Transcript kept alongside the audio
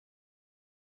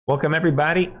Welcome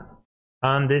everybody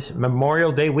on this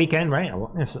Memorial Day weekend, right? A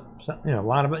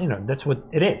lot of that's what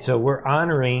it is. So we're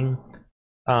honoring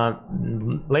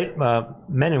men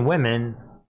and women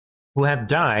who have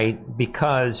died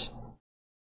because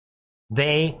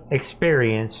they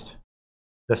experienced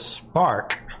the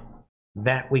spark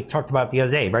that we talked about the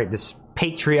other day, right? This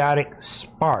patriotic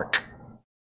spark.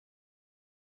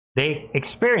 They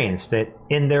experienced it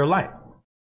in their life.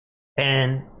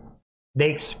 And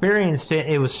they experienced it.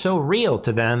 It was so real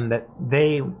to them that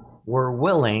they were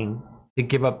willing to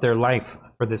give up their life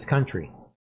for this country.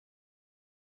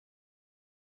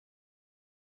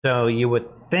 So you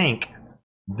would think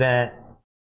that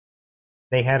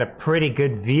they had a pretty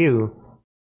good view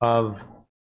of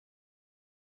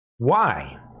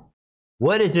why.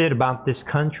 What is it about this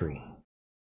country?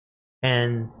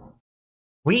 And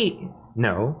we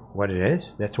know what it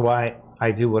is. That's why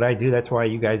I do what I do. That's why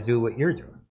you guys do what you're doing.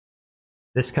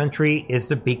 This country is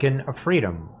the beacon of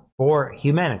freedom for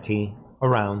humanity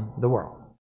around the world.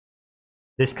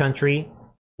 This country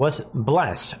was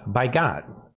blessed by God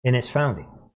in its founding.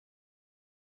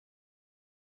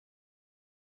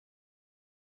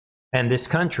 And this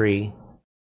country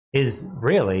is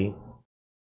really,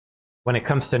 when it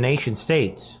comes to nation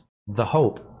states, the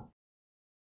hope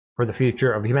for the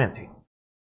future of humanity.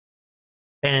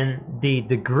 And the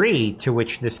degree to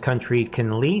which this country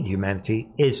can lead humanity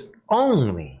is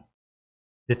only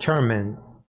determined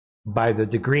by the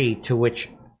degree to which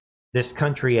this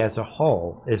country as a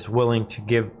whole is willing to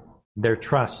give their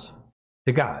trust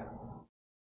to God.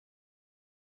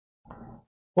 Of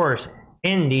course,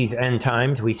 in these end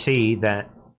times, we see that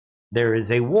there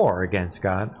is a war against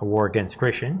God, a war against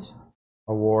Christians,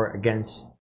 a war against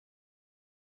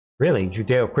really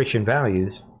Judeo-Christian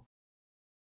values.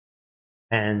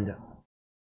 And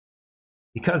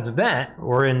because of that,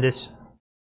 we're in this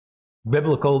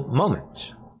biblical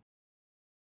moments.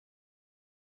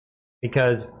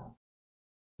 Because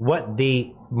what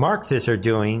the Marxists are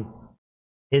doing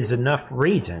is enough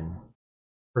reason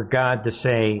for God to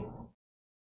say,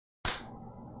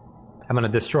 I'm going to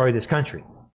destroy this country.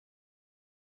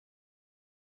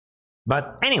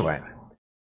 But anyway,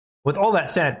 with all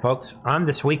that said, folks, on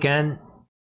this weekend,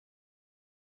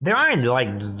 there aren't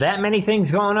like that many things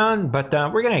going on, but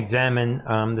we're going to examine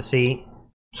to see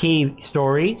key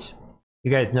stories.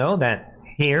 You guys know that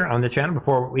here on the channel,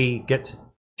 before we get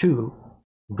to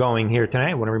going here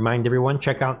tonight, I want to remind everyone,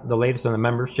 check out the latest on the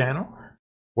members channel,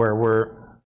 where we're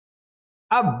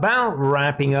about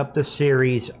wrapping up the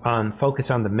series on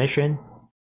Focus on the Mission.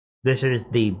 This is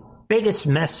the biggest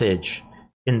message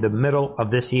in the middle of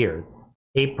this year.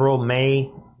 April,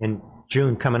 May, and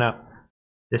June coming up.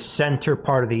 The center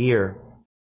part of the year,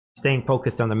 staying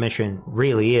focused on the mission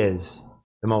really is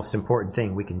the most important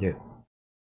thing we can do.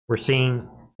 We're seeing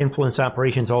influence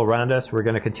operations all around us. We're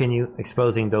going to continue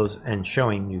exposing those and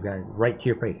showing you guys right to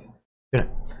your face.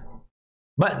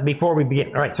 But before we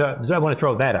begin, all right, so I want to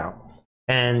throw that out.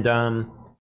 And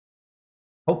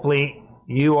hopefully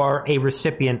you are a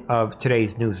recipient of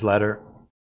today's newsletter,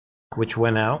 which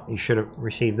went out. You should have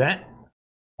received that.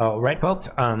 All right, folks.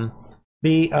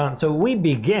 So we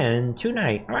begin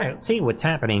tonight. All right, let's see what's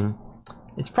happening.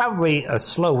 It's probably a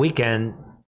slow weekend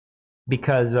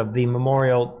because of the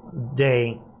Memorial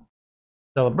Day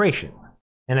celebration,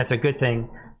 and that's a good thing.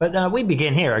 But we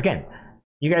begin here again.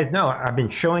 You guys know I've been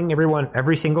showing everyone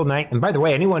every single night. And by the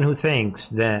way, anyone who thinks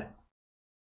that,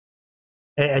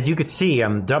 as you could see,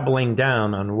 I'm doubling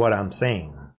down on what I'm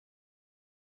saying,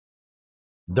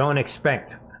 don't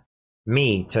expect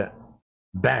me to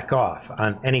back off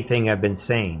on anything I've been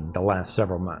saying the last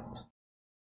several months,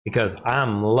 because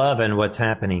I'm loving what's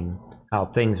happening, how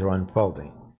things are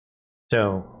unfolding.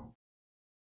 So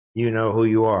you know who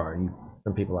you are,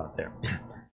 some people out there.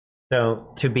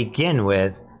 So to begin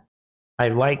with, I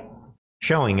like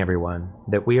showing everyone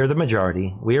that we are the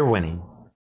majority, we are winning,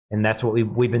 and that's what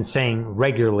we've been saying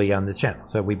regularly on this channel.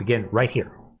 So we begin right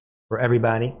here for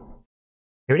everybody.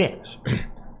 Here it is.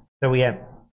 So we have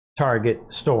Target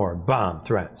store bomb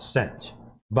threat sent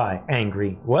by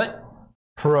angry what?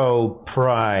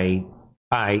 Pro-pride,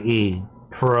 i.e.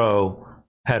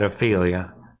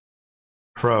 pro-pedophilia,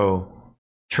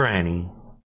 pro-tranny,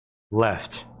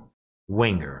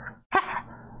 left-winger.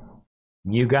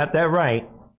 You got that right.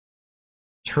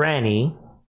 Tranny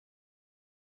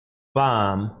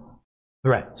bomb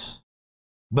threats.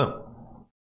 Boom.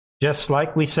 Just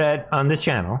like we said on this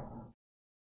channel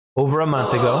over a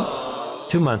month ago,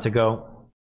 2 months ago,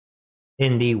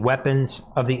 in the weapons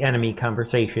of the enemy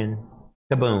conversation,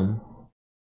 kaboom,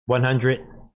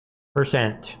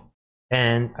 100%.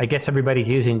 And I guess everybody's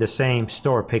using the same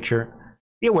store picture.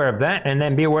 Be aware of that, and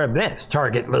then be aware of this.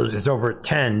 Target loses over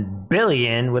 $10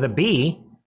 billion with a B.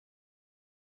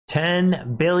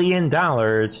 $10 billion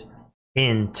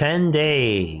in 10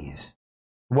 days.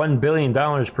 $1 billion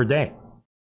per day.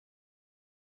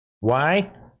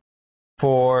 Why?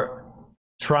 For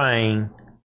trying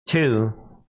to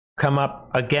come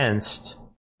up against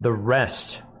the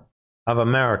rest of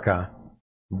America.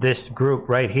 This group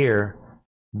right here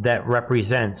that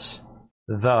represents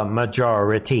the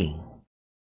majority.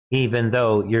 Even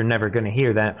though you're never going to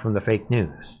hear that from the fake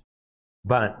news.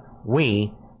 But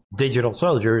we, digital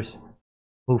soldiers,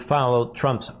 who follow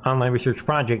Trump's online research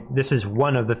project, this is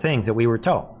one of the things that we were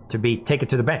told to be taken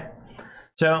to the bank.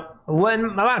 So what a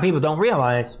lot of people don't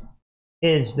realize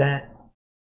is that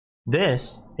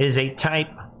this is a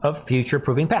type of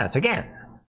future-proofing past. Again,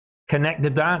 connect the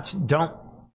dots. Don't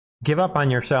give up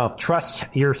on yourself. Trust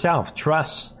yourself.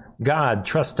 Trust God.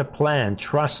 Trust the plan.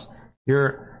 Trust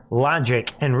your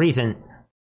logic and reason.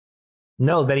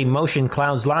 Know that emotion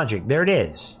clouds logic. There it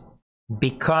is.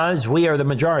 Because we are the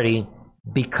majority,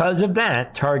 because of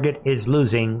that, Target is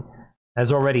losing,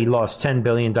 has already lost $10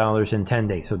 billion in 10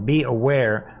 days. So be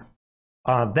aware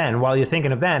of that. While you're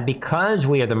thinking of that, because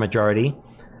we are the majority,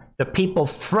 the people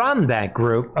from that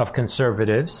group of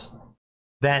conservatives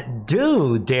that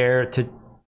do dare to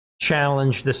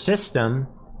challenge the system,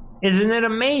 isn't it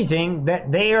amazing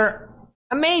that they are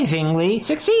amazingly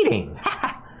succeeding?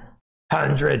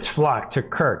 Hundreds flock to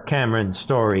Kirk Cameron's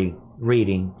story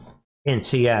reading in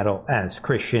Seattle as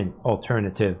Christian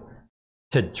alternative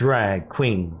to drag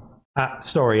queen.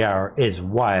 Story hour is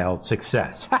wild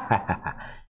success.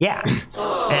 Yeah,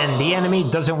 and the enemy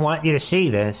doesn't want you to see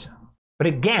this. But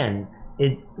again,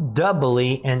 it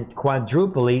doubly and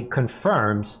quadruply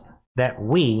confirms that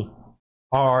we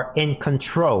are in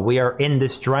control. We are in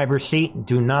this driver's seat.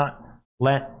 Do not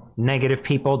let negative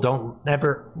people, don't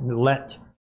ever let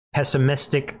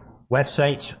pessimistic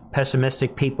websites,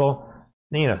 pessimistic people,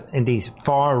 and these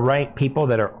far right people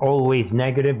that are always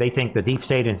negative, they think the deep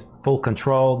state is full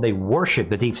control. They worship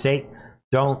the deep state.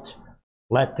 Don't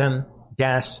let them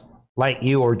gaslight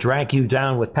you or drag you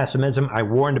down with pessimism. I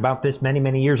warned about this many,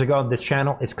 many years ago. This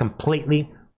channel is completely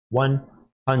 100%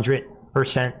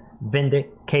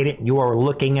 vindicated. You are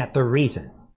looking at the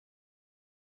reason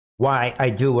why I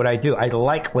do what I do. I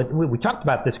like what we talked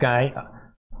about this guy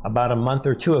about a month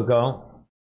or two ago.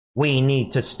 We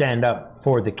need to stand up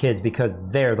for the kids because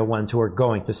they're the ones who are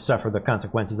going to suffer the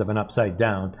consequences of an upside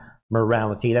down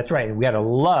morality. That's right. We got to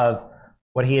love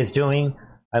what he is doing.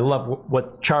 I love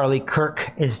what Charlie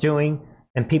Kirk is doing.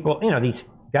 And people, these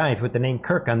guys with the name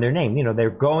Kirk on their name, they're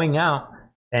going out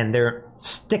and they're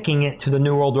sticking it to the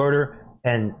New World Order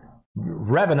and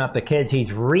revving up the kids.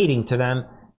 He's reading to them.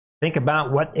 Think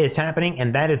about what is happening.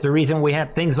 And that is the reason we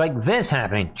have things like this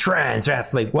happening. Trans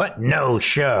athlete, what? No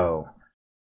show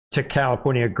to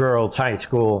California girls high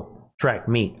school track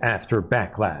meet after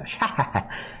backlash.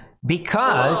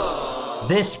 Because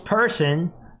this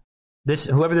person,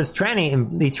 whoever this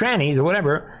tranny, these trannies or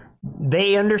whatever,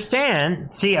 they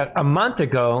understand. See, a month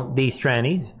ago, these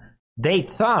trannies, they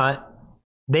thought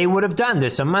they would have done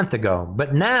this a month ago,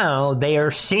 but now they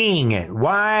are seeing it.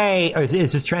 Why is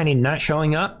this tranny not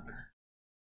showing up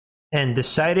and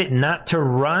decided not to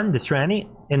run, this tranny,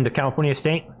 in the California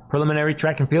State Preliminary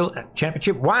Track and Field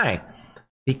Championship? Why?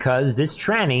 Because this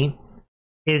tranny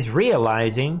is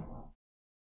realizing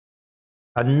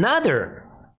another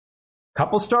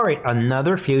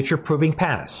future-proving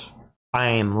pass.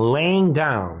 I am laying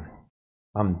down.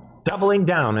 I'm doubling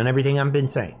down on everything I've been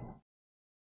saying.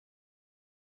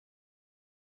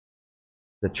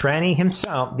 The tranny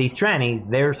himself, these trannies,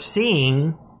 they're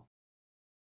seeing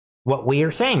what we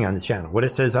are saying on this channel, what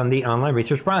it says on the online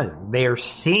research project. They are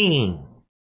seeing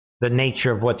the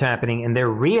nature of what's happening, and they're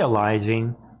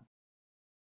realizing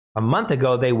a month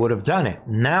ago they would have done it.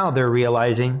 Now they're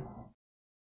realizing,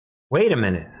 wait a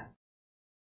minute.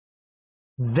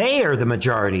 They are the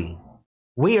majority.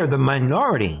 We are the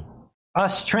minority.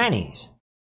 Us trannies.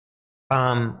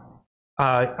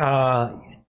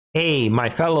 Hey, my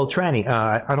fellow tranny,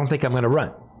 I don't think I'm going to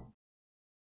run.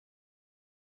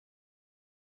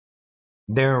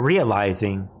 They're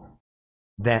realizing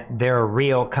that there are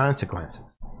real consequences.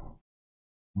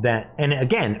 And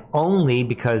again, only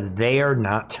because they are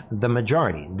not the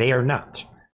majority. They are not.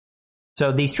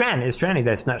 So this tranny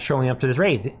that's not showing up to this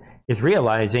race is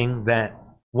realizing that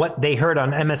what they heard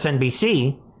on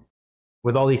MSNBC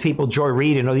with all these people, Joy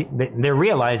Reid, and they're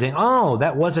realizing, oh,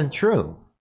 that wasn't true.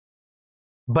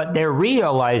 But they're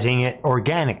realizing it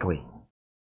organically.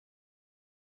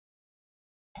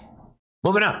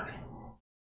 Moving on.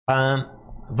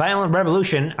 Violent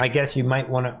revolution, I guess you might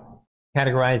want to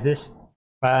categorize this.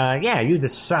 Yeah, you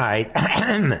decide.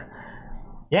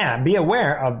 Yeah, be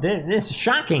aware of this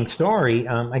shocking story.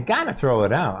 I gotta throw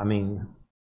it out. I mean,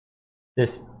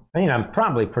 I'm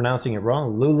probably pronouncing it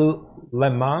wrong.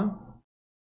 Lululemon?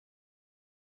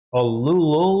 Oh,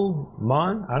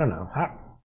 Lululemon? I don't know.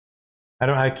 I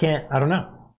don't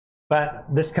know. But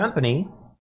this company,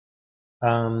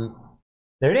 there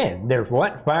it is. They're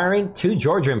what? Firing 2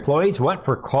 Georgia employees, what?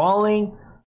 For calling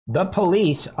the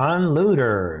police on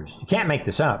looters. You can't make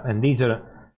this up. And these are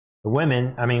the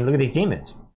women. I mean, look at these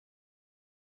demons.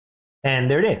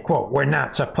 And there it is, quote, we're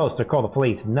not supposed to call the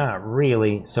police, not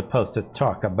really supposed to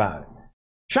talk about it.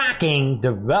 Shocking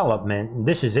development.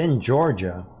 This is in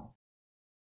Georgia.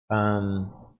 Like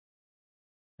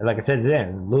I said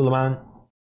there, Lululemon,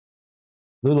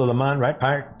 right?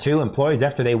 Fired 2 employees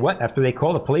after they what? After they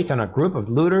called the police on a group of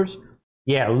looters?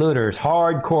 Yeah, looters,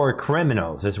 hardcore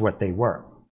criminals is what they were.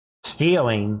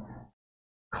 Stealing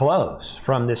clothes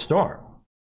from this store.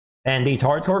 And these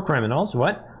hardcore criminals,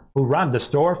 what? Who robbed the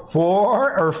store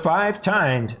 4 or 5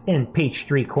 times in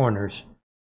Peachtree Corners,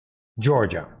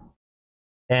 Georgia.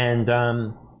 And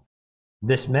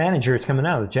this manager is coming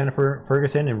out with Jennifer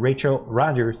Ferguson and Rachel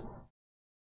Rogers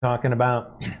talking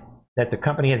about that the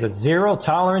company has a zero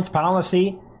tolerance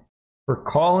policy for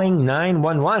calling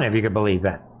 911, if you could believe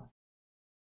that.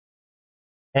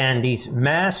 And these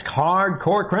masked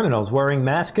hardcore criminals wearing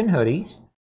masks and hoodies.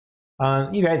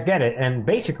 You guys get it. And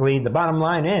basically, the bottom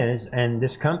line is, and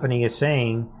this company is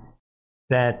saying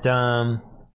that,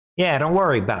 yeah, don't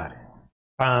worry about it.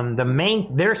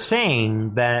 They're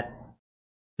saying that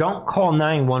don't call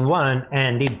 911,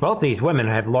 and both these women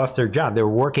have lost their job. They were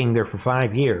working there for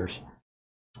 5 years.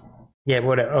 Yeah,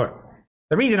 whatever.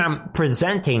 The reason I'm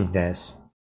presenting this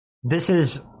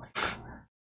is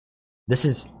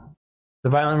the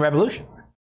violent revolution.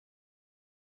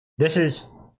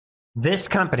 This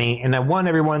company, and I want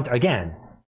everyone to, again,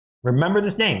 remember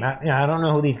this name. I don't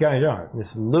know who these guys are.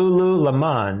 This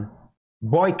Lululemon,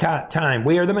 boycott time.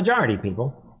 We are the majority,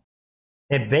 people.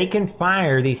 If they can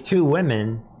fire these 2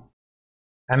 women,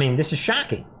 I mean, this is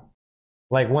shocking.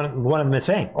 Like one of them is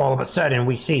saying, all of a sudden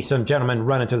we see some gentlemen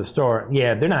run into the store.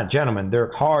 Yeah, they're not gentlemen.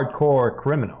 They're hardcore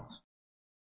criminals.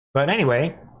 But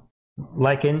anyway,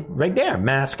 like right there,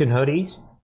 masks and hoodies.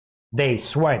 They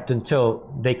swiped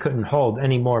until they couldn't hold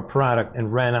any more product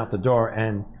and ran out the door.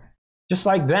 And just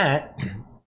like that,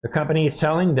 the company is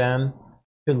telling them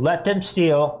to let them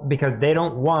steal because they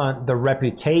don't want the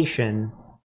reputation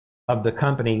of the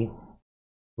company.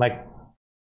 Like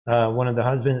one of the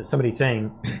husbands, somebody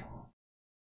saying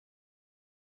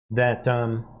that,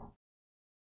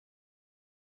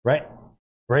 right?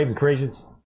 Brave and courageous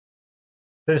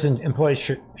citizen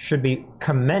employees should be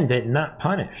commended, not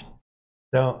punished.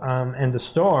 So, and the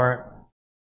store,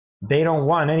 they don't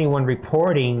want anyone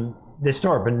reporting this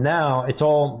store, but now it's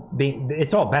all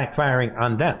backfiring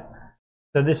on them.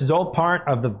 So this is all part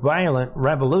of the violent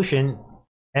revolution,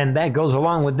 and that goes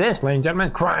along with this, ladies and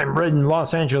gentlemen. Crime-ridden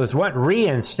Los Angeles, what?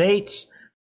 Reinstates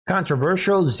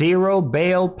controversial zero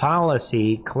bail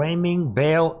policy, claiming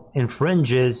bail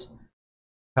infringes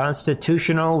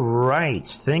constitutional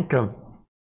rights. Think of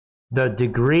the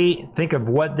degree, think of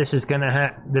what this is going to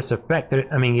have, this effect.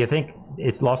 I mean, you think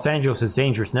it's Los Angeles is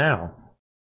dangerous now.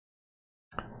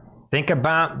 Think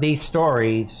about these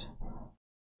stories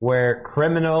where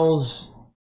criminals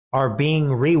are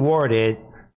being rewarded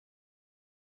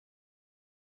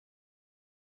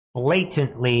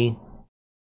blatantly.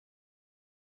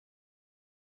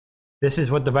 This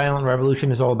is what the violent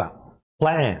revolution is all about.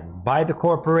 Planned by the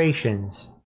corporations.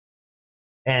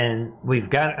 And we've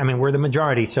got, I mean, we're the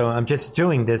majority, so I'm just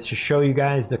doing this to show you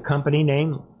guys the company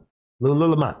name,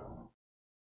 Lululemon.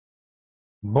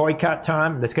 Boycott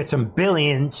time. Let's get some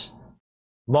billions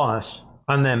lost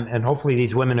on them, and hopefully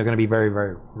these women are going to be very,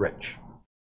 very rich.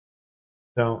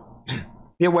 So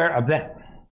be aware of that.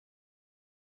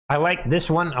 I like this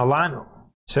one a lot.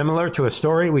 Similar to a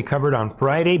story we covered on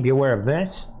Friday. Be aware of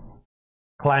this.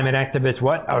 Climate activists,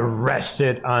 what?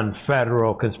 Arrested on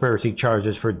federal conspiracy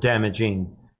charges for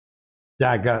damaging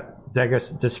Degas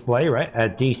display, right?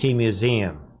 At DC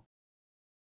Museum.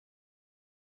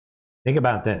 Think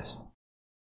about this.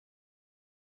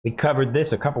 We covered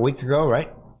this a couple weeks ago,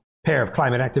 right? Pair of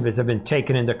climate activists have been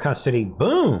taken into custody.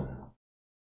 Boom!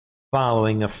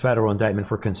 Following a federal indictment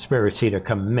for conspiracy to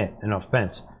commit an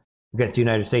offense against the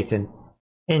United States and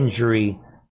injury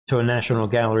to a National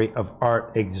Gallery of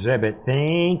Art exhibit.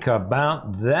 Think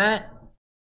about that.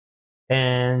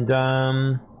 And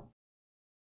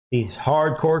these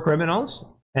hardcore criminals,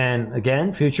 and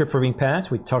again, future proving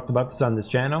past. We talked about this on this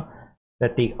channel.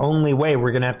 That the only way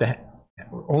we're going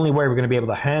to be able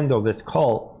to handle this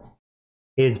cult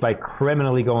is by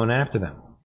criminally going after them.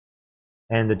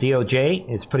 And the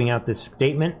DOJ is putting out this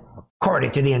statement.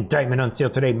 According to the indictment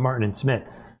unsealed today, Martin and Smith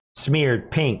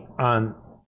smeared paint on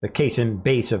the case and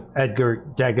base of Edgar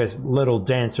Degas' Little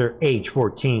Dancer, age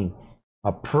 14,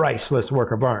 a priceless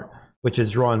work of art, which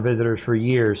has drawn visitors for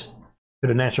years to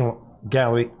the National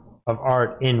Gallery of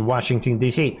Art in Washington,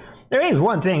 D.C. There is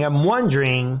one thing. I'm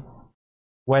wondering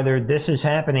whether this is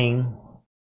happening,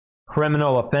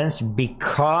 criminal offense,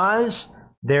 because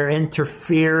they're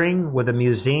interfering with a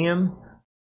museum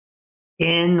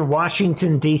in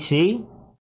Washington, D.C.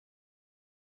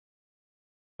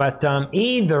 But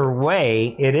either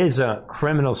way, it is a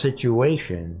criminal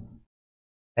situation.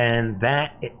 And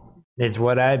that is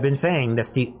what I've been saying. That's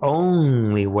the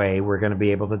only way we're going to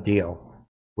be able to deal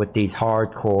with these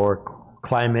hardcore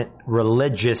climate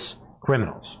religious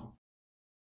criminals.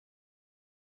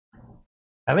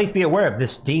 At least be aware of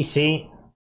this D.C.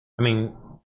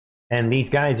 And these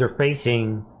guys are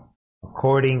facing,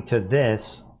 according to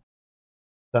this,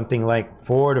 something like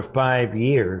 4 to 5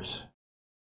 years.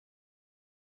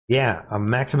 Yeah, a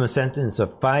maximum sentence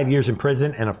of 5 years in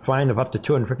prison and a fine of up to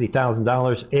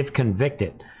 $250,000 if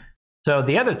convicted. So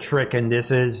the other trick in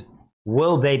this is,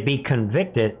 will they be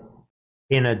convicted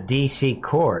in a D.C.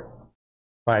 court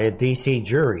by a D.C.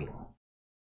 jury?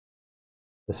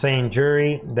 The same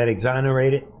jury that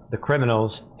exonerated the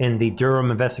criminals in the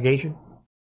Durham investigation?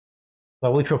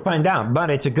 Well, which we'll find out, but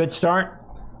it's a good start.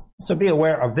 So be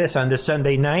aware of this on this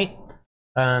Sunday night.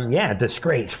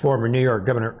 Disgraced former New York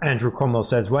Governor Andrew Cuomo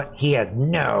says what? He has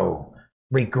no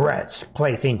regrets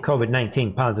placing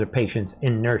COVID-19 positive patients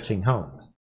in nursing homes.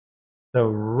 So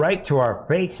right to our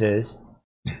faces,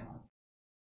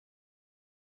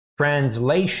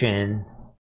 translation,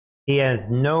 he has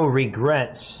no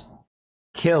regrets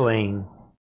killing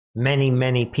many,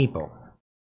 many people.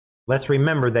 Let's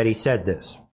remember that he said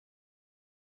this.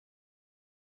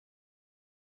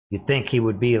 You'd think he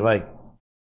would be like,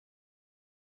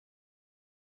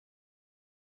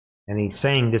 and he's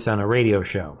saying this on a radio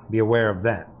show. Be aware of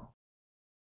that.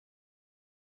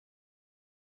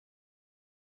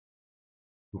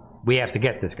 We have to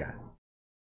get this guy.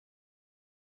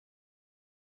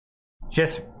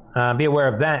 Just be aware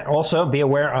of that. Also, be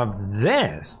aware of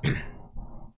this.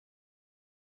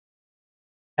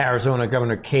 Arizona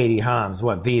Governor Katie Hobbs,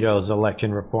 vetoes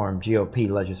election reform GOP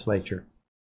legislature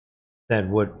that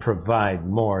would provide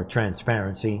more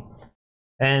transparency.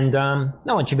 And no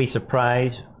one should be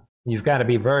surprised. You've got to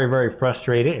be very, very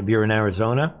frustrated if you're in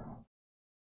Arizona.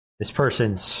 This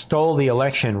person stole the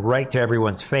election right to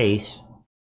everyone's face.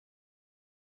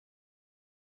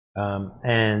 Carrie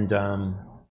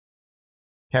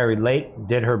Lake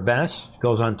did her best,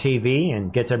 goes on TV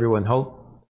and gets everyone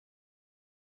hope.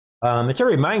 It's a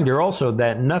reminder also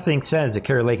that nothing says that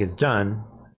Carrie Lake is done.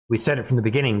 We said it from the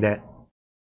beginning that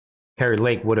Carrie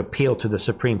Lake would appeal to the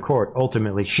Supreme Court.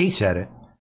 Ultimately, she said it.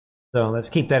 So let's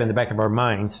keep that in the back of our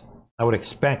minds. I would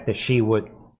expect that she would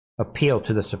appeal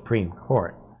to the Supreme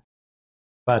Court.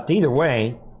 But either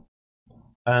way,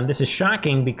 this is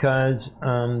shocking because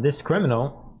this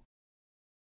criminal,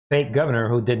 fake governor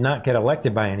who did not get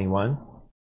elected by anyone,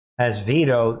 has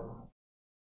vetoed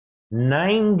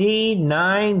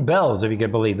 99 bills, if you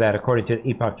can believe that, according to the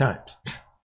Epoch Times.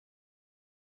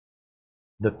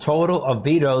 The total of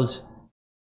vetoes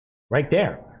right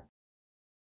there.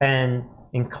 And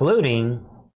including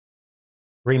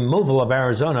removal of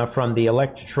Arizona from the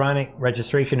Electronic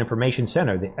Registration Information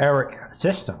Center, the ERIC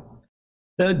system.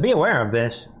 So be aware of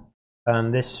this.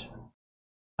 This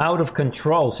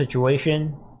out-of-control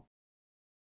situation.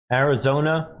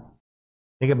 Arizona,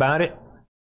 think about it.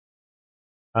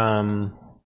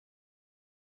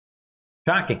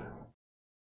 Shocking.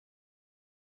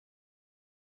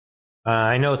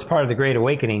 I know it's part of the Great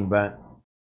Awakening, but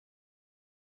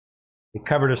we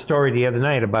covered a story the other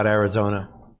night about Arizona.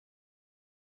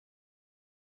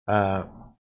 They're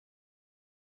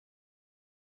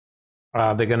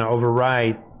going to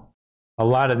override a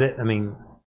lot of it.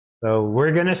 So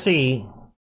we're going to see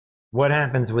what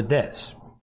happens with this.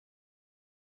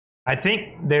 I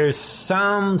think there's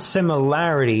some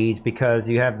similarities because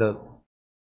you have the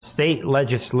state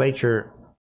legislature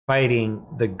fighting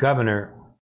the governor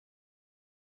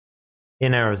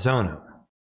in Arizona.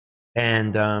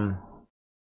 And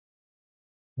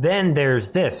then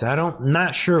there's this.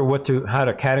 Not sure how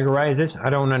to categorize this. I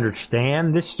don't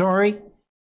understand this story.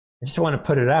 I just want to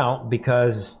put it out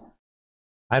because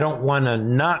I don't want to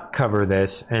not cover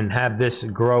this and have this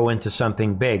grow into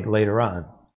something big later on.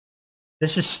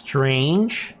 This is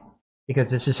strange because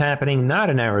this is happening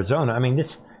not in Arizona.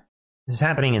 This is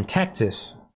happening in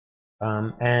Texas.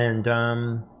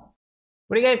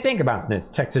 What do you guys think about this?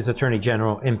 Texas Attorney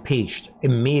General impeached,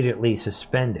 immediately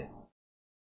suspended.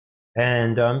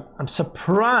 And I'm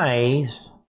surprised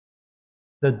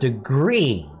the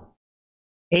degree.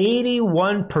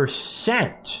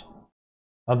 81%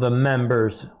 of the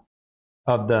members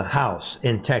of the House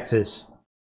in Texas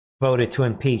voted to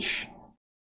impeach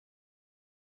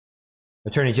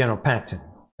Attorney General Paxton.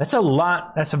 That's a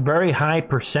lot. That's a very high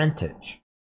percentage.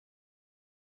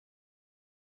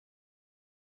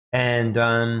 And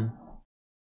I'm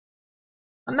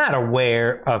not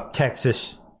aware of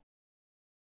Texas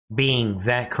being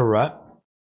that corrupt.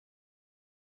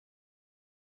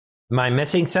 Am I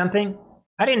missing something?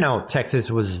 I didn't know Texas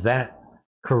was that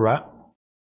corrupt.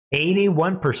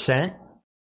 81%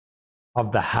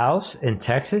 of the House in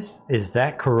Texas is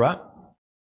that corrupt.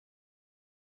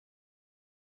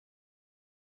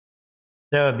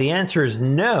 So if the answer is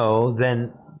no,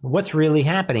 then what's really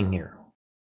happening here?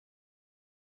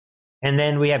 And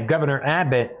then we have Governor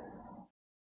Abbott.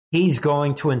 He's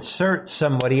going to insert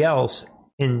somebody else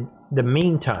in the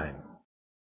meantime.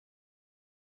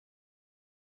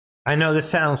 I know this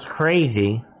sounds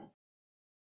crazy.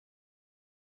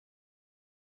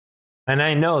 And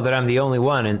I know that I'm the only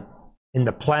one in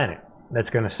the planet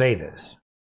that's going to say this.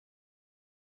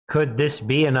 Could this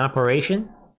be an operation?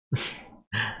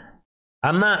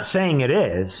 I'm not saying it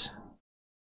is.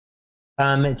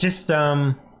 It just,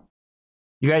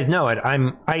 you guys know it.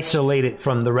 I'm isolated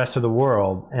from the rest of the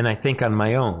world, and I think on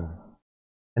my own.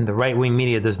 And the right-wing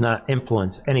media does not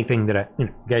influence anything that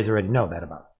you guys already know that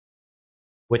about.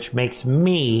 Which makes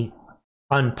me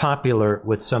unpopular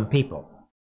with some people.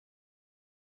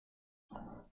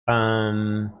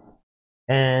 I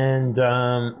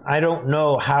don't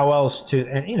know how else to,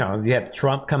 and you have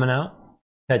Trump coming out,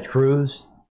 Ted Cruz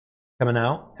coming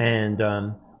out, and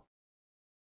I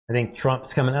think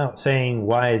Trump's coming out saying,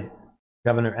 why is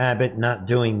Governor Abbott not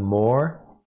doing more?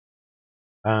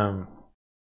 I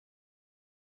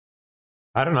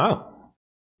don't know.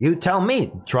 You tell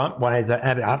me, Trump, why is that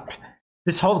Abbott?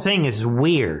 This whole thing is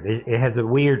weird. It has a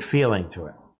weird feeling to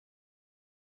it.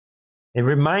 It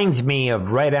reminds me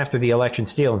of right after the election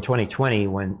steal in 2020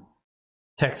 when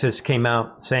Texas came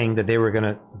out saying that they were going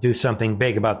to do something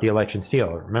big about the election steal.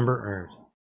 Remember?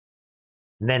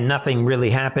 And then nothing really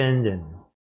happened. And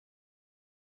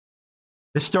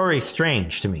this story is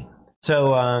strange to me.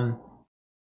 So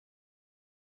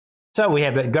we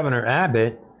have Governor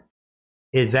Abbott.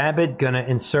 Is Abbott going to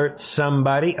insert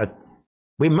somebody?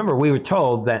 We were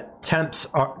told that temps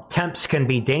can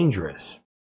be dangerous.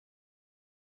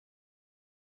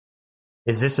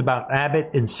 Is this about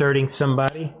Abbott inserting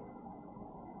somebody?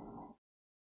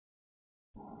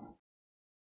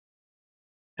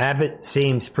 Abbott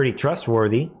seems pretty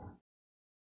trustworthy.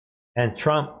 And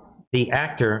Trump, the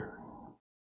actor,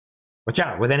 watch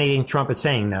out with anything Trump is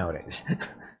saying nowadays.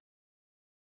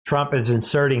 Trump is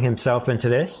inserting himself into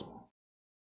this.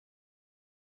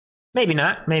 Maybe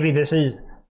not. Maybe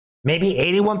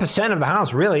 81% of the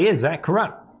House really is that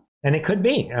corrupt. And it could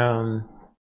be.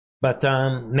 But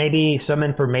maybe some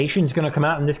information is going to come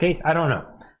out in this case. I don't know.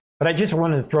 But I just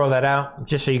wanted to throw that out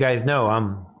just so you guys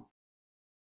know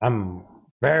I'm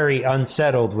very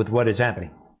unsettled with what is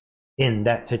happening in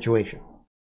that situation.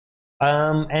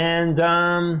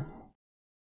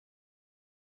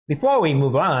 Before we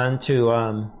move on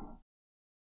to,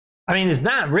 there's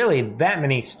not really that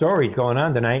many stories going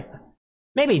on tonight.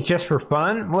 Maybe just for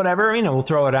fun, whatever, we'll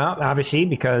throw it out, obviously,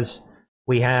 because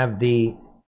we have the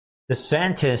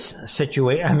DeSantis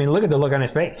situation. Look at the look on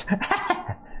his face.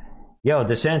 Yo,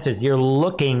 DeSantis, you're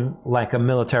looking like a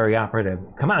military operative.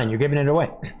 Come on, you're giving it away.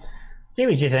 See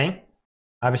what you think.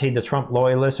 Obviously, the Trump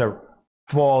loyalists are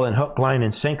falling hook, line,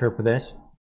 and sinker for this.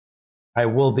 I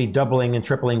will be doubling and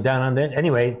tripling down on this.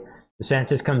 Anyway,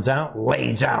 DeSantis comes out,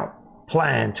 lays out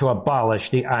plan to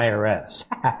abolish the IRS.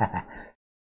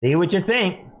 See what you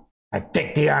think. I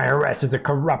think the IRS is a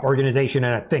corrupt organization,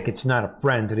 and I think it's not a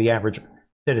friend to the average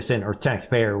citizen or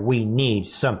taxpayer. We need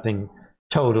something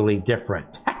totally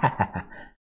different.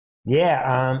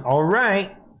 Yeah, all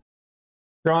right.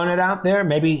 Throwing it out there.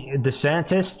 Maybe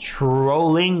DeSantis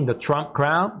trolling the Trump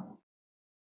crowd.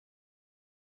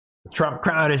 The Trump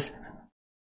crowd is,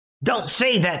 don't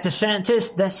say that,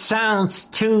 DeSantis. That sounds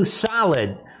too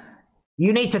solid.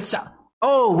 You need to...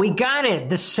 Oh, we got it.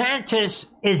 DeSantis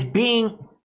is being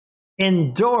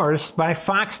endorsed by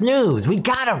Fox News. We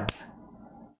got him.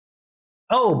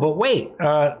 Oh, but wait.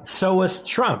 So was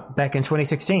Trump back in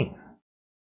 2016.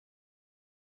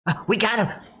 We got him.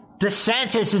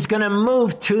 DeSantis is going to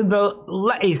move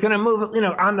he's going to move,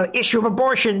 on the issue of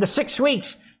abortion, the 6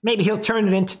 weeks. Maybe he'll turn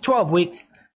it into 12 weeks,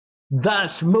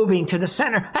 thus moving to the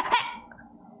center.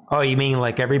 Oh, you mean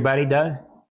like everybody does?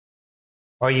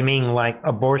 Or you mean like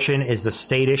abortion is a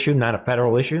state issue, not a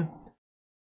federal issue?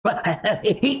 But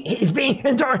he's being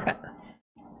endorsed.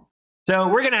 So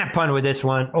we're going to have fun with this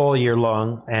one all year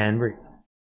long, and we're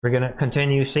going to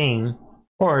continue seeing. Of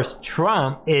course,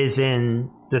 Trump is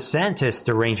in DeSantis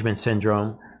derangement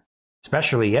syndrome,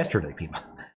 especially yesterday, people.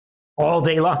 All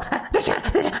day long.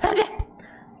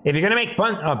 If you're going to make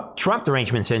fun of Trump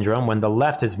derangement syndrome when the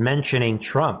left is mentioning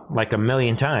Trump like a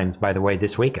million times, by the way,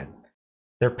 this weekend,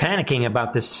 they're panicking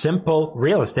about this simple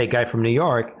real estate guy from New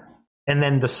York, and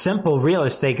then the simple real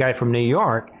estate guy from New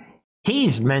York,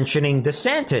 he's mentioning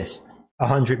DeSantis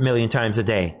 100 million times a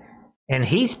day, and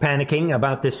he's panicking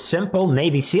about this simple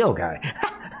Navy SEAL guy.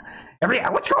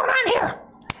 What's going on here?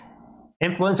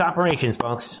 Influence operations,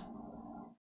 folks.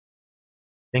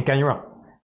 Think on your own.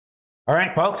 All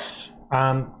right, folks.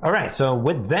 All right, so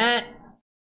with that,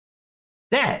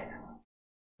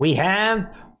 we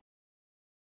have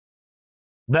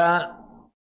the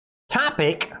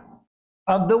topic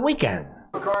of the weekend.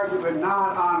 McCarthy, but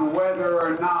not on whether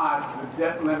or not the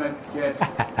debt limit gets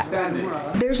extended.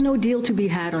 There's no deal to be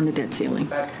had on the debt ceiling.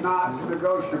 That's not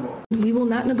negotiable. We will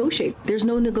not negotiate. There's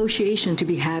no negotiation to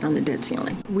be had on the debt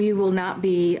ceiling. We will not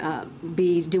be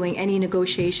doing any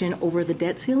negotiation over the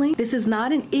debt ceiling. This is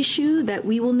not an issue that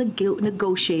we will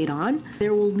negotiate on.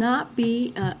 There will not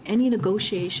be any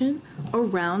negotiation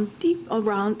around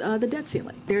the debt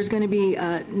ceiling. There's going to be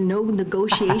no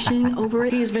negotiation over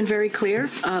it. He's been very clear.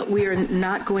 We are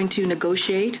not going to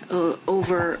negotiate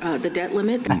over the debt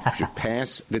limit. We should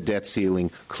pass the debt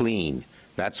ceiling clean.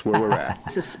 That's where we're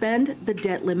at. Suspend the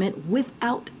debt limit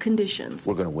without conditions.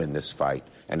 We're going to win this fight,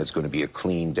 and it's going to be a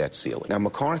clean debt ceiling. Now,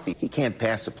 McCarthy, he can't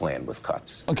pass a plan with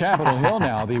cuts. On Capitol Hill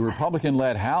now, the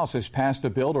Republican-led House has passed a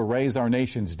bill to raise our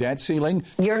nation's debt ceiling.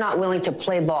 You're not willing to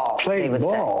play ball. Play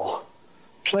ball.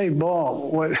 Play ball.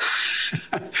 What?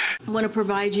 I want to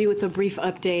provide you with a brief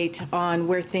update on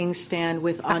where things stand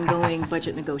with ongoing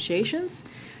budget negotiations.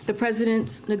 The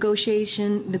president's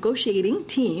negotiating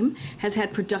team has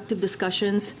had productive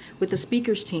discussions with the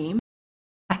speaker's team.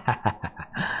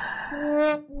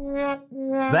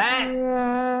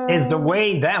 That is the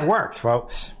way that works,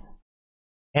 folks.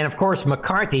 And of course,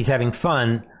 McCarthy's having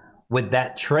fun with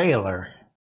that trailer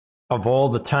of all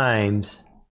the times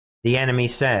the enemy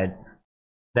said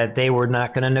that they were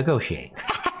not going to negotiate.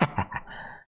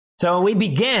 So we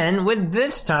begin with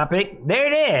this topic.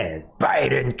 There it is.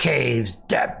 Biden caves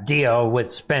debt deal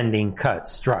with spending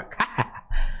cuts struck.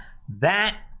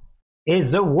 That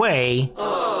is the way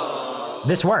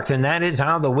this works. And that is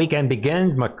how the weekend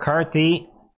begins. McCarthy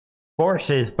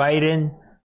forces Biden.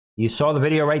 You saw the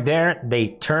video right there. They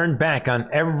turned back on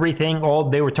everything.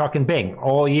 They were talking big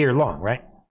all year long, right?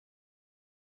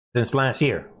 Since last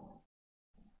year.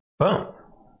 Boom.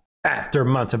 After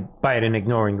months of Biden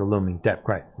ignoring the looming debt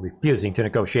crisis, refusing to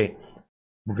negotiate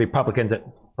with Republicans, a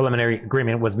preliminary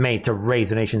agreement was made to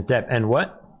raise the nation's debt, and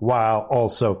what? While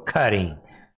also cutting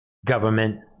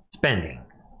government spending.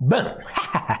 Boom.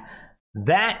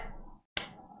 That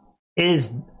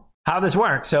is how this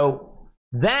works. So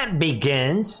that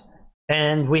begins,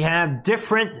 and we have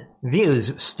different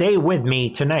views. Stay with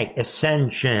me tonight.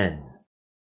 Ascension.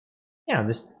 Yeah,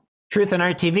 this Truth on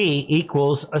RTV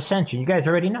equals Ascension. You guys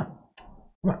already know.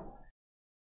 Come on.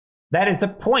 That is the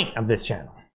point of this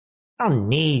channel. I don't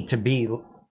need to be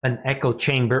an echo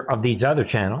chamber of these other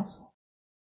channels.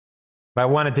 If I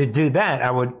wanted to do that,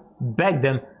 I would beg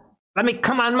them, let me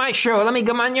come on my show. Let me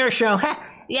come on your show.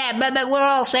 Yeah, but we're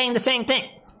all saying the same thing.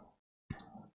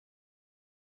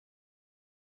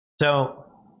 So,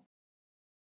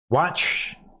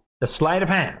 watch the sleight of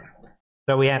hand.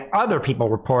 So we have other people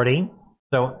reporting.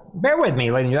 So bear with me,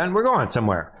 ladies and gentlemen. We're going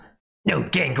somewhere.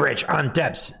 Newt Gingrich on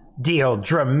debts deal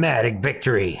dramatic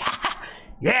victory.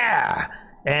 Yeah.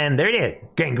 And there it is.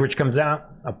 Gingrich comes out,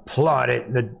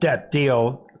 applauded the debt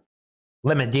deal,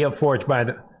 limit deal forged by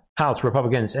the House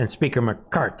Republicans and Speaker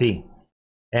McCarthy.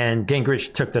 And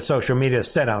Gingrich took to social media to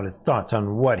set out his thoughts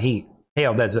on what he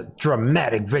hailed as a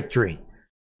dramatic victory.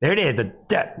 There it is. The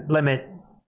debt limit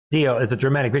deal is a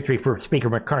dramatic victory for Speaker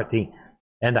McCarthy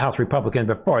and the House Republicans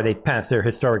before they passed their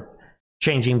historic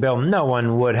changing bill. No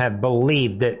one would have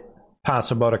believed it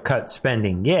possible to cut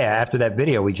spending. Yeah, after that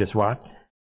video we just watched.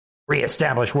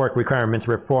 Reestablish work requirements,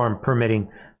 reform permitting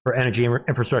for energy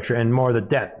infrastructure, and more of the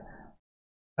debt.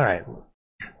 All right.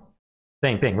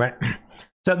 Same thing, right?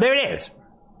 So there it is.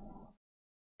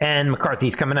 And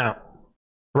McCarthy's coming out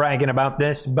bragging about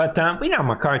this. But we know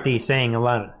McCarthy's saying a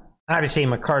lot. Obviously,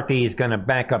 McCarthy is going to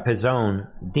back up his own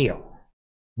deal.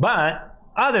 But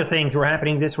other things were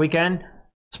happening this weekend.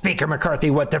 Speaker McCarthy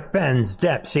defends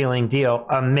debt ceiling deal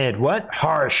amid what?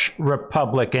 Harsh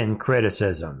Republican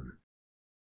criticism.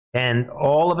 And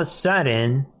all of a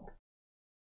sudden,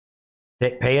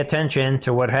 pay attention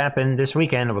to what happened this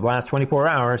weekend over the last 24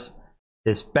 hours.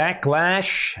 This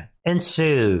backlash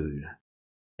ensued.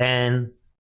 And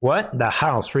what? The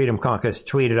House Freedom Caucus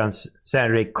tweeted on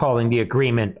Saturday calling the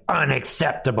agreement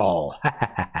unacceptable.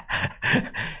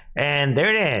 And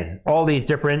there it is. All these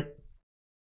different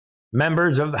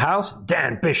members of the House.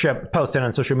 Dan Bishop posted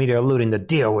on social media alluding the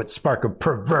deal would spark a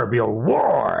proverbial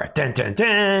war. Dun, dun,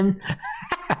 dun.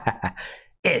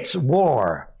 It's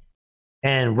war.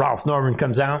 And Ralph Norman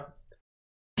comes out.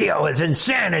 Deal is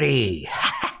insanity.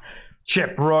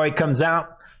 Chip Roy comes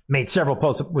out. Made several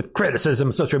posts with criticism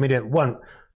on social media.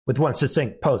 With one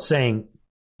succinct post saying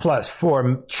plus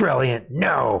 $4 trillion.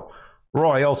 No.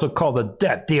 Roy also called the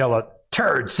debt deal a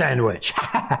turd sandwich.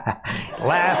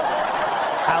 Laugh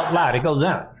out loud. It goes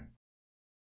on.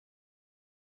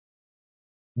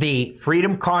 The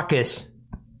Freedom Caucus,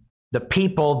 the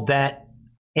people that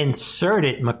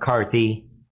inserted McCarthy,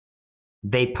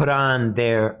 they put on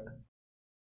their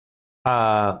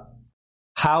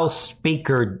House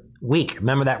Speaker week.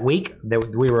 Remember that week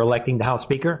that we were electing the House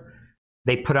Speaker?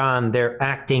 They put on their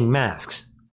acting masks.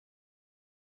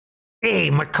 Hey,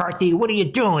 McCarthy, what are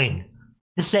you doing?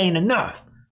 This ain't enough.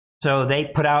 So they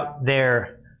put out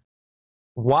their,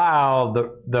 while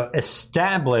the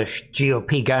established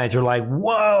GOP guys are like,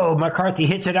 whoa, McCarthy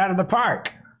hits it out of the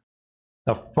park.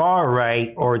 The far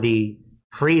right, or the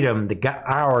Freedom,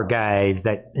 our guys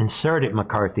that inserted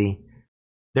McCarthy,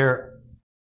 they're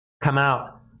come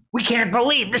out, we can't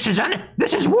believe this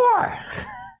is war.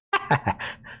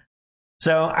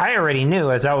 So I already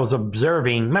knew as I was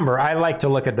observing. Remember, I like to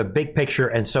look at the big picture,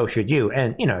 and so should you.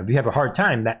 And, if you have a hard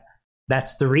time,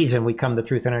 that's the reason we come to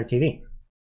Truth on Our TV.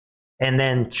 And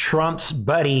then Trump's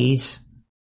buddies,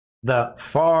 the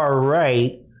far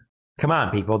right, come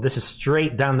on, people, this is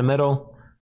straight down the middle.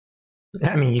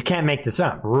 I mean, you can't make this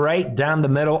up. Right down the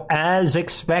middle, as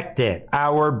expected.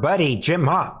 Our buddy, Jim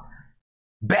Hoff.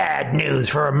 Bad news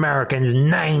for Americans.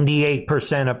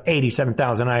 98% of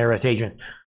 87,000 IRS agents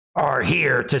are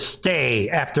here to stay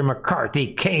after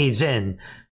McCarthy caves in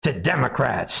to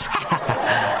Democrats.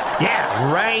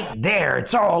 Yeah, right there.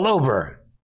 It's all over.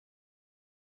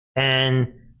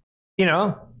 And,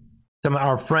 some of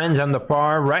our friends on the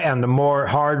far right, on the more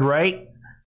hard right,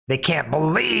 they can't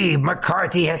believe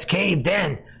McCarthy has caved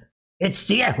in.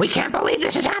 We can't believe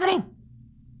this is happening.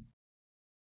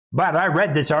 But I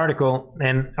read this article,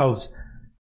 and I was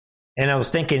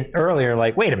thinking earlier,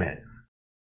 like, wait a minute.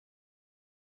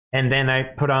 And then I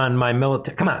put on my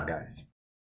military. Come on, guys.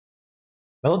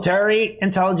 Military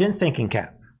intelligence thinking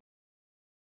cap.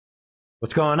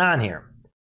 What's going on here?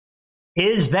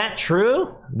 Is that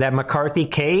true that McCarthy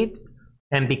caved?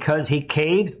 And because he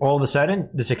caved, all of a sudden,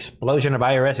 this explosion of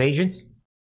IRS agents?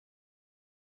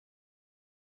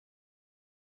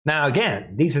 Now,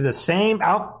 again, these are the same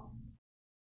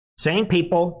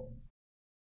people.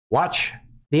 Watch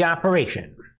the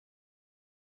operation.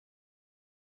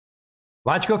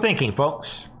 Logical thinking,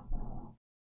 folks.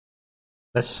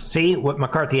 Let's see what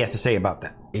McCarthy has to say about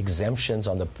that. Exemptions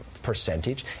on the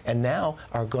percentage, and now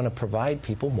are going to provide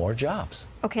people more jobs.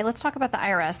 Okay, let's talk about the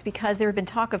IRS, because there had been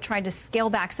talk of trying to scale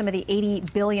back some of the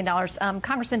 $80 billion.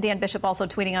 Congressman Dan Bishop also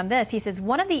tweeting on this. He says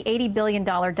one of the $80 billion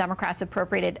Democrats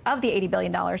appropriated, of the $80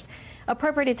 billion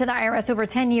appropriated to the IRS over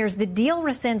 10 years, the deal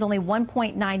rescinds only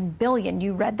 $1.9 billion.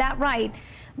 You read that right.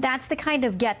 That's the kind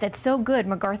of get that's so good.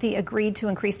 McCarthy agreed to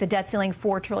increase the debt ceiling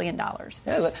 $4 trillion.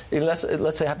 Yeah,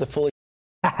 let's have the fully.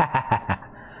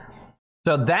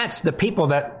 So that's the people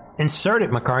that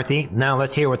inserted McCarthy. Now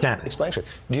let's hear what's happening. Explain. Do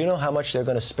you know how much they're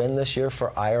going to spend this year for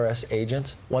IRS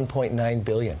agents? $1.9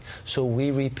 billion. So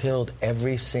we repealed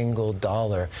every single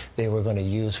dollar they were going to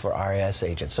use for IRS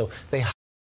agents. So they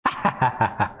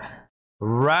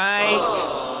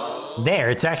right there.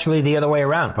 It's actually the other way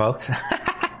around, folks.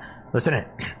 Listen in.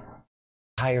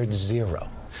 Hired zero.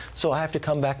 So I have to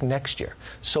come back next year.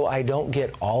 So I don't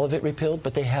get all of it repealed,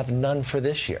 but they have none for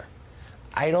this year.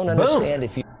 I don't understand.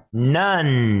 If you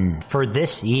none for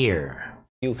this year.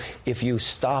 If you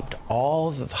stopped all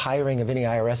of the hiring of any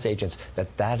IRS agents,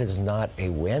 that is not a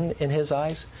win in his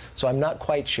eyes. So I'm not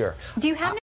quite sure. Do you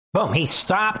have? Boom! He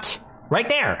stopped right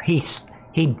there.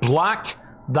 He blocked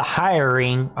the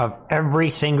hiring of every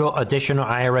single additional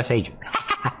IRS agent.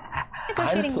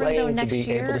 Negotiating room though next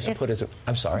year.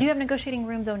 I'm sorry. Do you have negotiating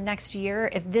room though next year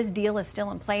if this deal is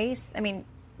still in place? I mean,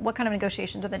 what kind of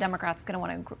negotiations are the Democrats going to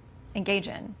want to engage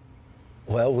in?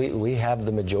 Well, we have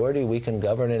the majority. We can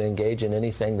govern and engage in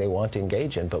anything they want to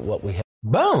engage in. But what we have.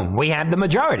 Boom! We have the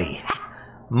majority.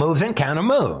 moves and counter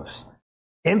moves.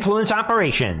 Influence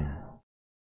operation.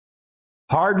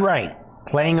 Hard right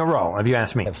playing a role, if you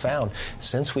ask me. Have found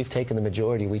since we've taken the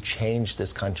majority, we changed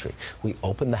this country. We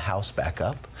opened the House back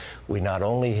up. We not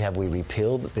only have we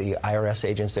repealed the IRS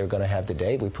agents they're going to have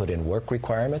today, we put in work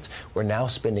requirements. We're now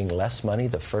spending less money,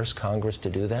 the first Congress to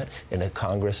do that in a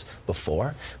Congress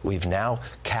before. We've now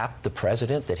capped the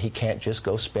president that he can't just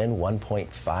go spend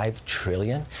 $1.5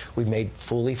 trillion. We've made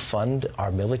fully fund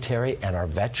our military and our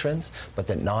veterans, but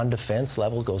the non-defense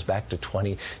level goes back to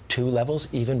 22 levels,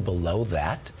 even below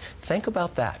that. Think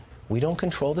about that. We don't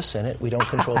control the Senate. We don't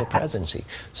control the presidency.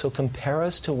 So compare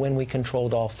us to when we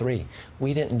controlled all three.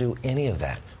 We didn't do any of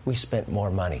that. We spent more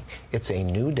money. It's a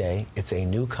new day. It's a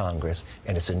new Congress.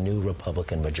 And it's a new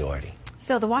Republican majority.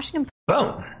 So the Washington...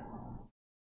 Boom.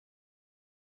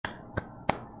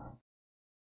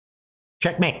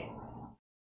 Checkmate.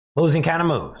 Moves and counter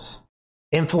moves.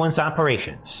 Influence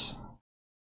operations.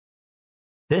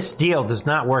 This deal does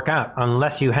not work out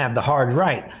unless you have the hard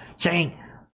right saying,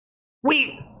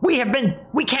 we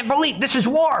can't believe this is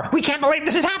war. We can't believe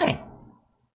this is happening.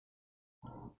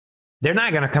 They're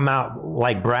not going to come out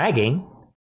like bragging.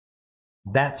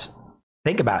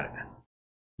 Think about it.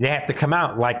 They have to come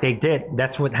out like they did.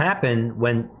 That's what happened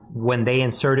when they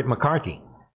inserted McCarthy.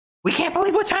 We can't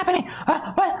believe what's happening.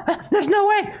 There's no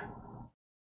way.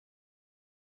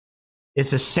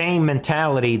 It's the same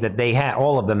mentality that they had,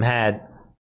 all of them had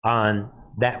on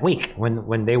that week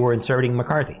when they were inserting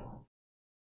McCarthy.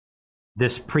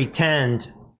 This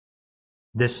pretend,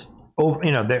 they're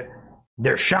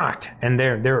shocked and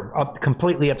they're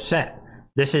completely upset.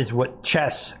 This is what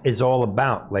chess is all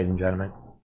about, ladies and gentlemen.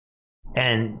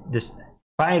 And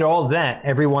despite all that,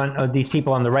 every one of these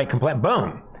people on the right complain.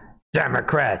 Boom,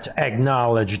 Democrats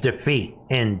acknowledge defeat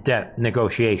in depth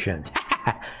negotiations.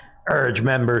 Urge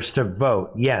members to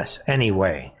vote yes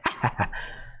anyway.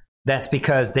 That's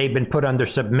because they've been put under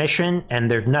submission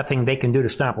and there's nothing they can do to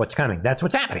stop what's coming. That's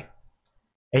what's happening.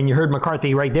 And you heard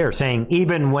McCarthy right there saying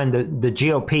even when the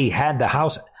GOP had the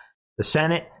House, the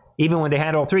Senate, even when they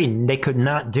had all three, they could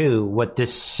not do what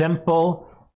this simple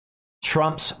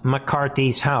Trump's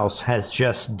McCarthy's House has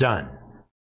just done.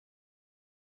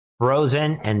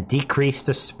 Frozen and decreased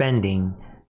the spending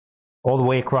all the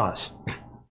way across.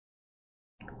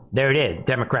 There it is.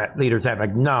 Democrat leaders have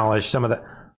acknowledged some of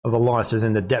the losses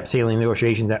in the debt ceiling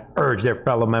negotiations that urge their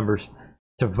fellow members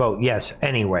to vote yes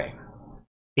anyway.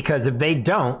 Because if they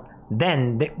don't,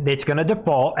 then it's going to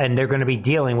default and they're going to be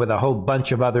dealing with a whole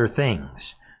bunch of other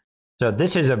things. So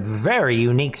this is a very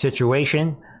unique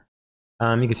situation.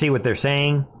 You can see what they're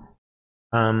saying.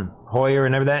 Hoyer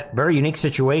and everything. Very unique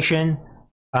situation.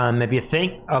 If you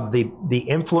think of the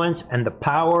influence and the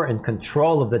power and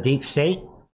control of the deep state,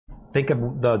 think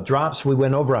of the drops we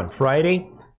went over on Friday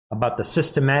about the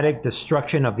systematic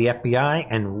destruction of the FBI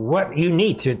and what you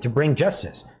need to bring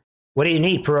justice. What do you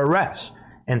need for arrests?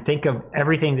 And think of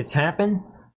everything that's happened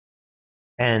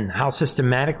and how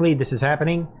systematically this is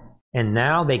happening. And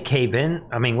now they cave in.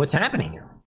 I mean, what's happening here?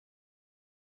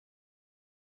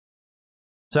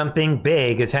 Something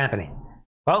big is happening.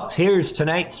 Folks, here's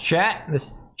tonight's chat. Let's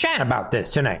chat about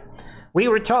this tonight. We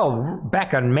were told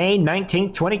back on May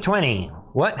 19th, 2020.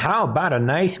 How about a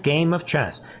nice game of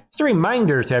chess? Just a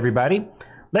reminder to everybody.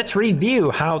 Let's review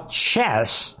how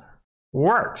chess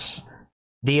works.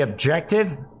 The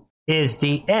objective is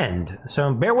the end.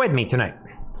 So bear with me tonight.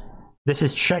 This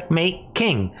is checkmate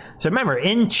king. So remember,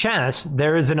 in chess,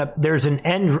 there's an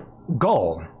end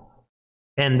goal.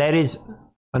 And that is,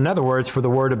 in other words, for the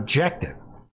word objective.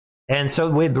 And so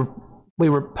we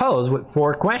were posed with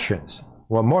 4 questions.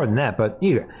 Well, more than that, but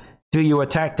do you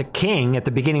attack the king at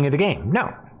the beginning of the game?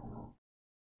 No.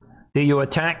 Do you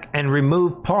attack and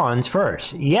remove pawns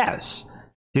first? Yes.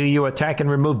 Do you attack and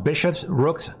remove bishops,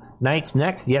 rooks, knights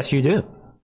next? Yes, you do.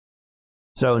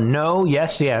 So no,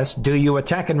 yes, yes. Do you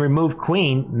attack and remove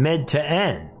queen mid to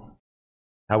end?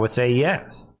 I would say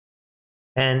yes.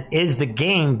 And is the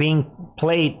game being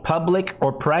played public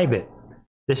or private?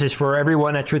 This is for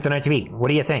everyone at Truth and ITV. What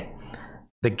do you think?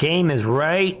 The game is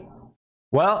right.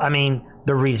 Well, I mean,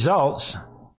 the results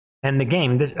and the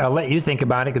game, I'll let you think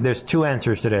about it because there's 2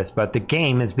 answers to this, but the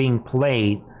game is being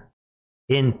played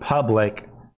in public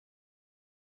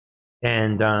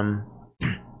and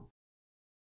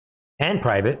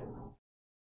private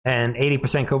and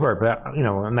 80% covert, but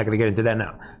I'm not going to get into that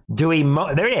now.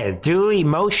 There it is. Do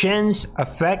emotions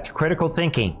affect critical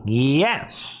thinking?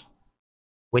 Yes.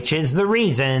 Which is the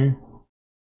reason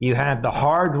you have the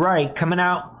hard right coming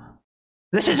out.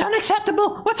 This is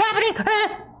unacceptable. What's happening?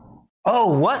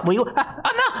 Oh, what?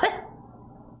 Oh, no.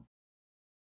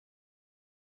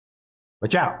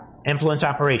 Watch out. Influence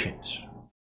operations.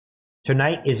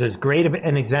 tonight is as great of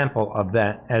an example of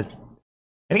that as,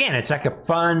 and again, it's like a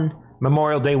fun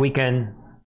Memorial Day weekend.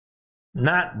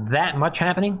 Not that much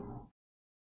happening.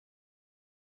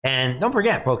 And don't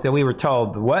forget, folks, that we were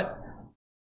told what?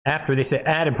 After they said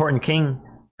add important king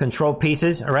control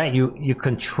pieces, all right? You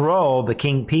control the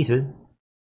king pieces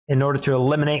in order to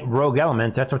eliminate rogue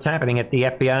elements. That's what's happening at the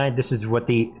FBI. This is what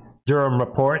the Durham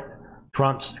report,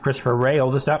 Trump's Christopher Wray,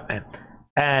 all this stuff.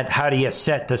 And how do you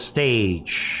set the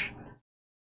stage?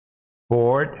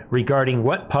 Board regarding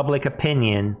what? Public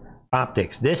opinion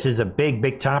optics. This is a big,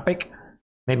 big topic.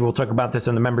 Maybe we'll talk about this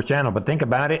on the member channel, but think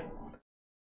about it.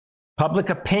 Public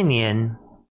opinion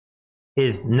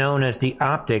is known as the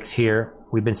optics here.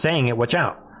 We've been saying it, watch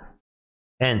out.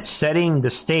 And setting the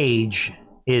stage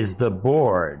is the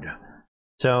board.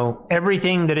 So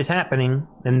everything that is happening,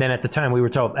 and then at the time we were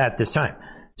told at this time.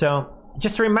 So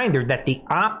just a reminder that the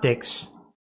optics,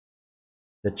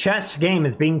 the chess game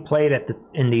is being played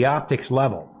in the optics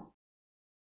level.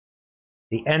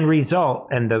 The end result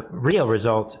and the real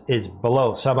results is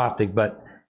below suboptic, but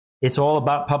it's all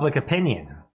about public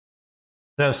opinion.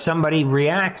 So if somebody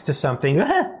reacts to something,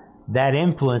 that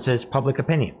influences public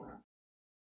opinion.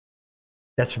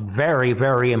 That's very,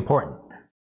 very important.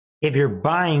 If you're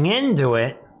buying into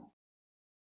it,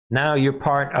 now you're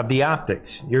part of the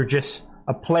optics. You're just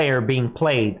a player being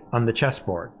played on the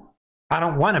chessboard. I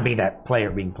don't want to be that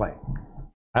player being played.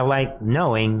 I like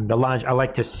knowing the logic. I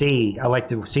like to see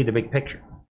the big picture.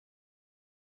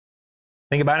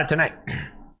 Think about it tonight.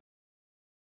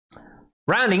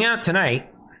 Rounding out tonight,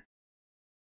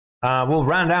 we'll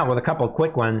round out with a couple of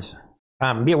quick ones.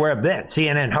 Be aware of this.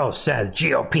 CNN host says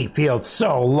GOP field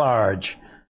so large.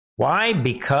 Why?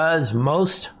 Because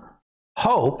most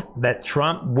hope that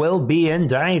Trump will be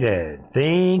indicted.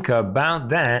 Think about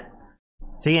that.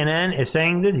 CNN is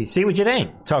saying this. You see what you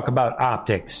think. Talk about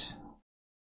optics.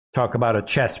 Talk about a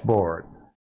chessboard.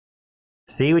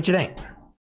 See what you think.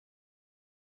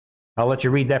 I'll let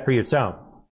you read that for yourself.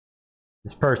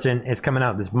 This person is coming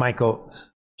out. This Michael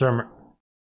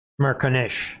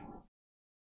Smerconish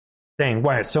saying,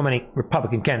 why are so many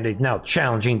Republican candidates now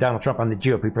challenging Donald Trump on the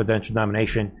GOP presidential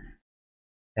nomination?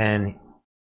 And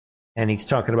he's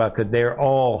talking about because they're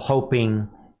all hoping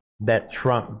that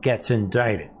Trump gets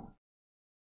indicted.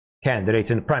 Candidates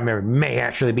in the primary may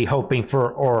actually be hoping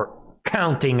for or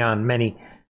counting on many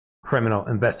criminal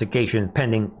investigations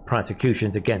pending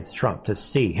prosecutions against Trump to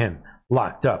see him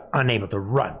locked up, unable to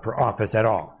run for office at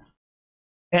all.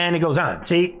 And it goes on.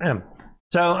 See?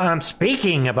 So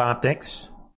speaking of optics,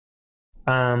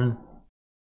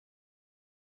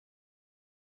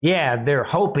 they're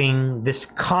hoping this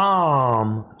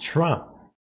calm Trump,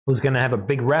 who's going to have a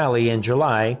big rally in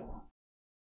July,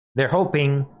 they're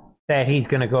hoping that he's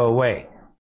going to go away.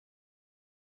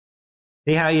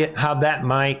 See how that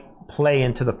might play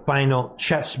into the final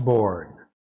chessboard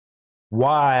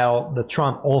while the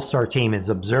Trump All-Star team is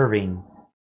observing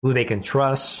who they can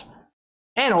trust.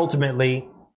 And ultimately,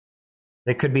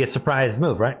 there could be a surprise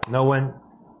move, right? No one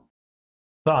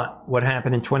thought what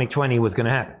happened in 2020 was going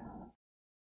to happen.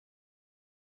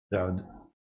 So,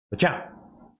 watch out.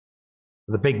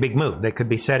 The big, big move. They could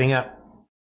be setting up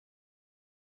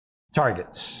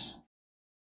targets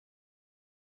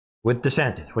with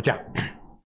DeSantis. Watch out.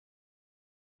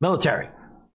 Military.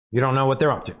 You don't know what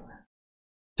they're up to.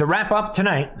 To wrap up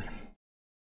tonight,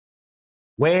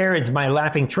 where is my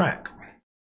laughing track?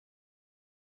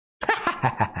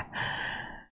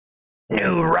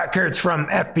 New records from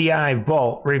FBI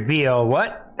vault reveal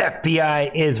what?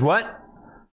 FBI is what?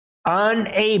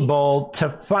 Unable to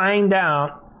find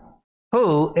out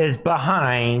who is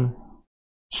behind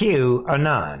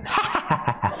QAnon.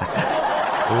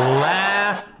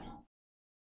 Laugh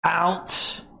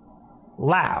out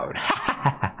loud.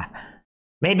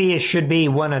 Maybe it should be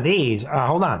one of these.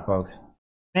 Hold on, folks.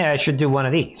 Yeah, I should do one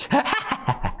of these.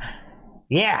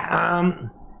 The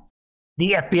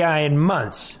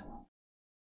FBI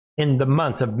in the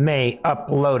months of May,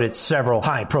 uploaded several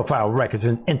high-profile records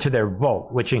into their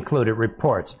vault, which included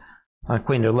reports on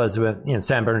Queen Elizabeth,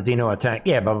 San Bernardino attack,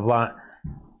 blah, blah, blah,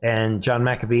 and John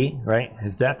McAfee, right,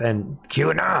 his death, and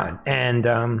QAnon,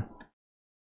 and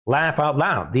laugh out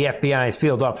loud. The FBI's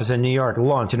field office in New York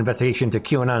launched an investigation into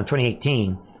QAnon in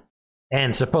 2018,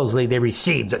 and supposedly they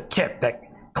received a tip that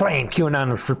claimed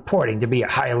QAnon was reporting to be a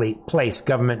highly placed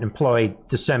government employee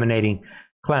disseminating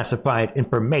classified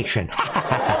information.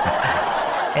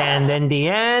 And in the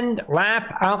end, laugh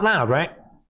out loud, right?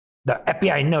 The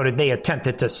FBI noted they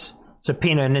attempted to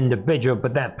subpoena an individual,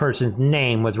 but that person's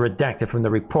name was redacted from the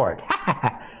report.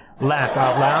 Laugh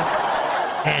out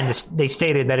loud. And they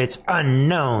stated that it's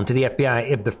unknown to the FBI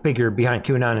if the figure behind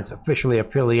QAnon is officially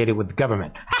affiliated with the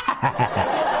government.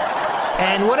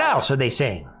 And what else are they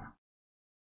saying?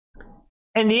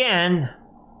 In the end,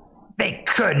 they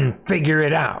couldn't figure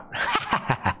it out.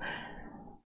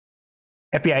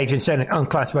 FBI agents said in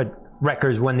unclassified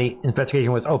records when the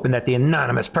investigation was opened that the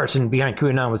anonymous person behind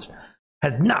QAnon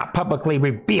has not publicly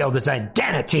revealed his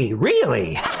identity.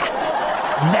 Really?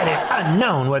 That it's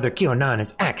unknown whether QAnon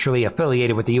is actually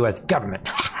affiliated with the U.S. government.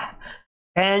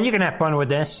 And you can have fun with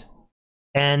this.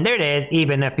 And there it is.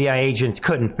 Even FBI agents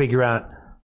couldn't figure out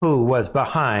who was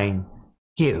behind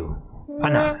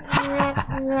QAnon.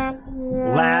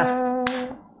 Laugh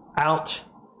out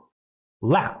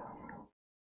loud.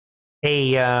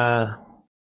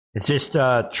 It's just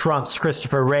Trump's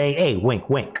Christopher Wray. Hey, wink,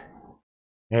 wink.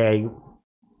 Hey, of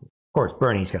course,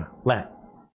 Bernie's gonna laugh.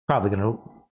 Probably gonna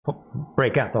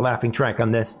break out the laughing track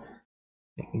on this.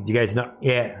 Do you guys know?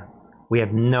 Yeah, we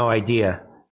have no idea.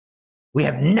 We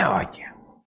have no idea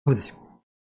who this.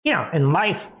 You know, in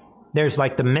life, there's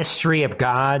like the mystery of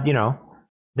God. You know,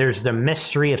 there's the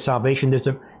mystery of salvation. There's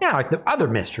the, you know, like the other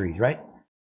mysteries, right?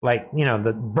 Like, you know,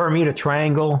 the Bermuda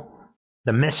Triangle,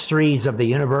 the mysteries of the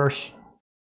universe.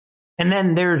 And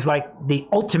then there's like the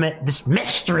ultimate, this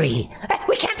mystery.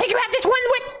 We can't figure out this one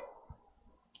with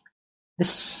the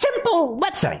simple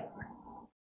website.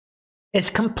 It's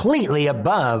completely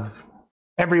above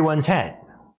everyone's head.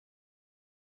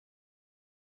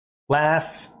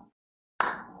 Laugh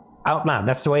out loud.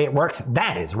 That's the way it works.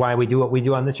 That is why we do what we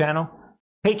do on this channel.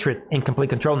 Patriot in complete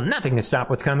control. Nothing can stop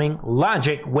what's coming.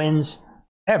 Logic wins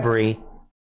every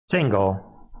single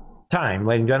time,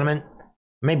 ladies and gentlemen.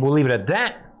 Maybe we'll leave it at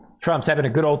that. Trump's having a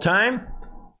good old time.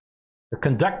 The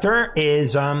conductor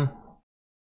is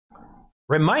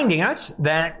reminding us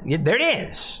that there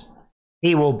it is.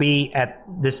 He will be at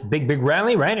this big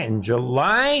rally, right, in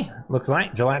July. Looks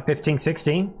like July 15,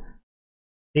 16.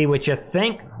 See what you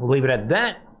think. We'll leave it at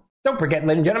that. Don't forget,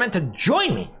 ladies and gentlemen, to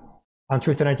join me on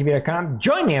TruthTonight.tv.com.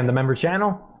 Join me on the members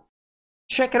channel.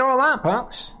 Check it all out,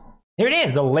 folks. Here it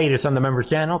is, the latest on the members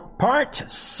channel, part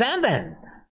 7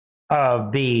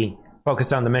 of the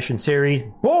Focus on the Mission series.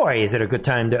 Boy, is it a good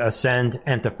time to ascend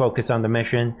and to focus on the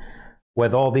mission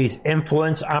with all these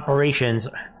influence operations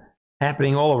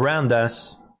happening all around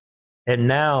us. And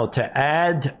now to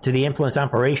add to the influence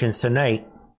operations tonight,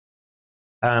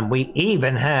 we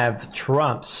even have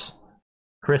Trump's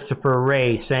Christopher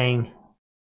Wray saying,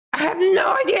 I have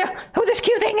no idea who this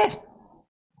Q thing is.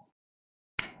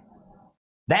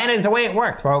 That is the way it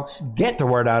works, folks. Get the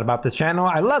word out about this channel.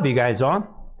 I love you guys all.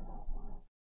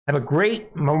 Have a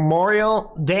great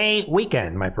Memorial Day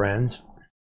weekend, my friends.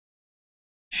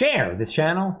 Share this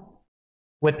channel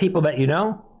with people that you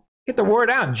know. Get the word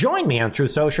out. Join me on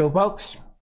Truth Social, folks.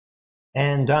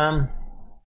 And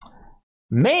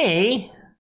may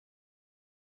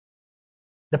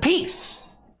the peace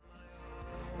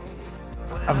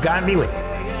of God be with you.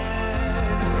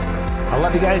 I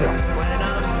love you guys all.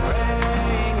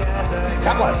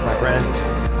 God bless, my friends.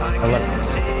 I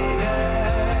love you.